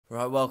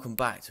Right, welcome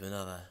back to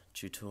another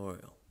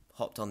tutorial.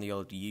 Hopped on the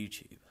old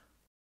YouTube.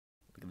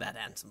 Look at that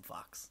handsome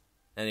fox.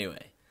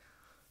 Anyway,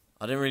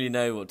 I didn't really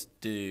know what to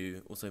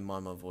do. Also,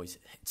 mind my voice.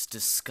 It's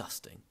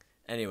disgusting.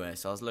 Anyway,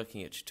 so I was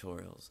looking at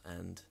tutorials,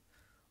 and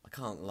I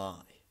can't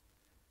lie.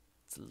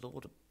 It's a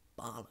load of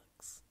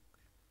bollocks.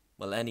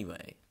 Well,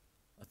 anyway,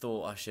 I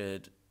thought I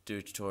should do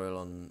a tutorial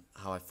on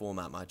how I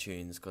format my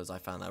tunes, because I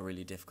found that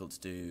really difficult to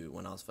do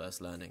when I was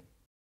first learning.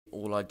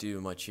 All I do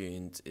with my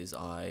tunes is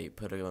I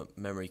put a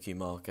memory cue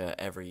marker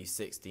every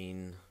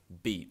 16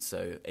 beats,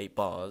 so 8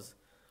 bars.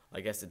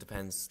 I guess it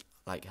depends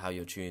like how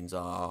your tunes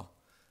are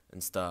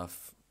and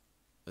stuff,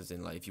 as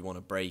in like if you want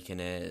a break in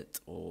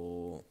it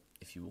or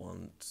if you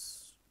want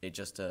it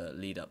just to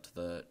lead up to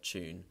the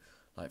tune.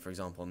 Like for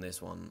example on this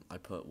one I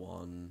put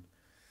one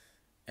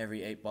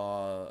every 8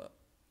 bars,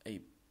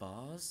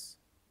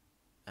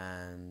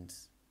 and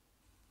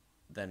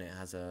then it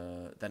has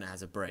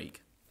a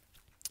break,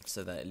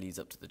 so that it leads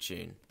up to the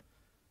tune.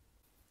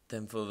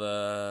 Then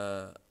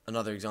for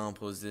another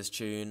example is this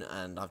tune,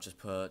 and I've just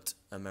put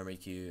a memory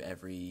cue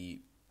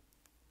every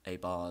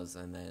 8 bars,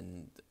 and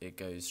then it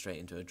goes straight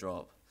into a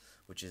drop,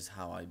 which is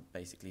how I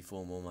basically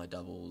form all my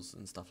doubles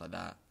and stuff like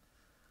that.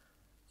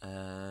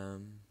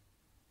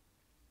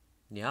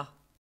 Yeah.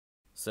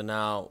 So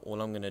now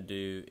all I'm going to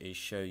do is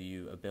show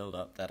you a build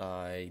up that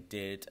I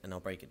did, and I'll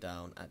break it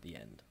down at the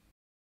end.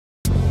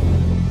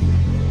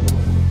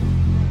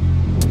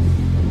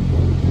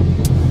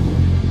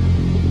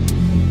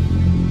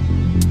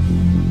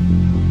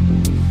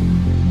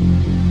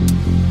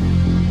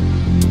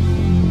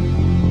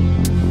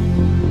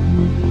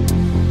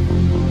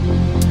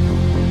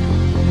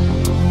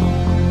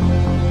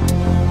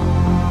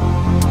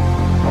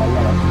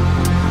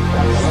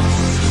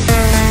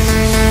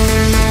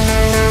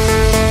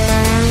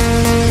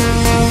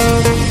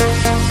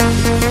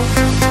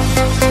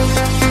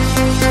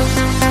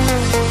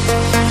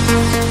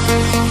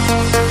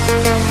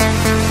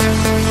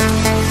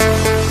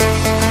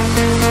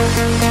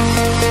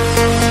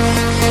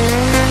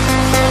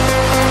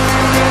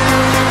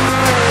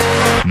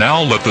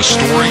 Now let the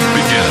story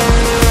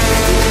begin.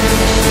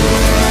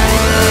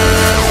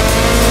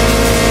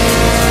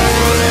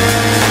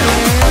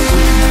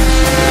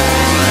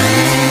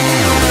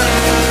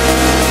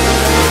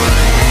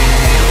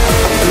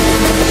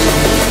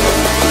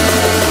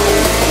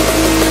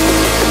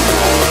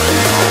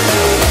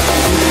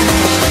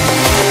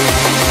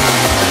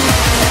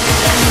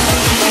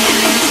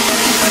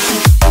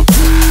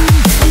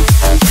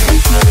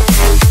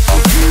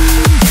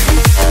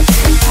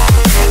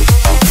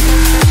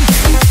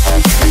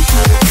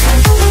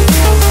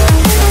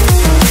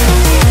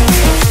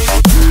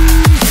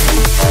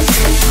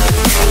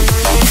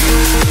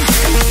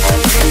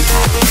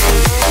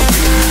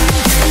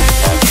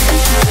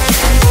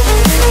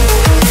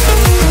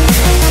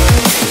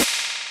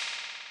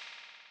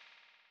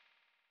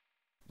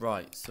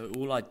 Right, so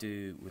all I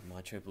do with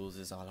my triples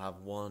is I'll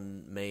have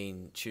one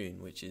main tune,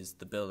 which is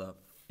the build-up.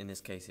 In this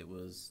case it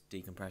was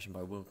Decompression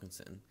by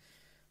Wilkinson.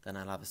 Then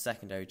I'll have a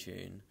secondary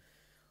tune,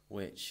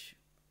 which,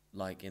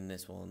 like in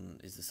this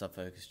one, is the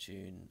sub-focus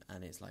tune,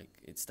 and it's like,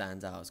 it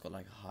stands out, it's got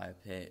like a higher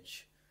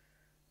pitch,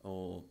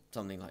 or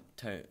something like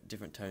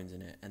different tones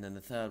in it. And then the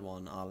third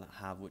one I'll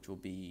have, which will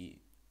be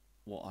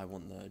what I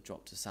want the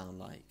drop to sound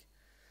like.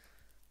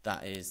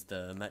 That is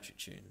the metric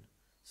tune.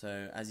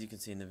 So as you can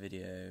see in the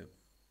video,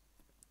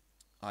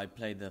 I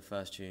played the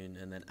first tune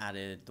and then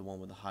added the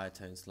one with the higher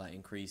tones to like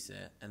increase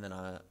it, and then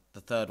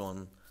the third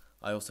one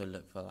I also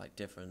look for like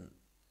different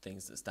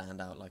things that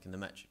stand out. Like in the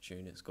metric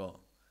tune it's got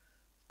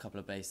a couple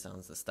of bass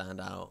sounds that stand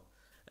out,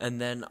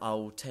 and then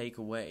I'll take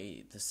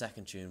away the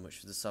second tune,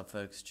 which was the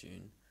sub-focus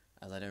tune,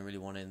 as I don't really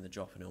want it in the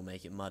drop and it'll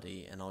make it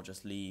muddy, and I'll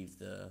just leave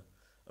the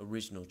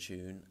original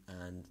tune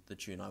and the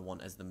tune I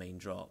want as the main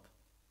drop.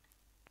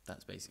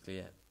 That's basically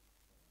it.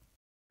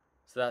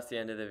 So that's the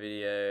end of the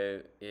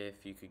video.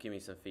 If you could give me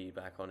some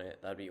feedback on it,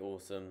 that'd be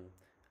awesome,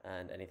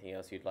 and anything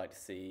else you'd like to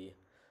see.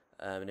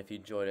 And if you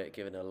enjoyed it,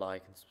 give it a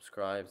like and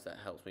subscribe, that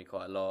helps me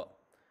quite a lot.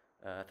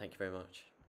 Thank you very much.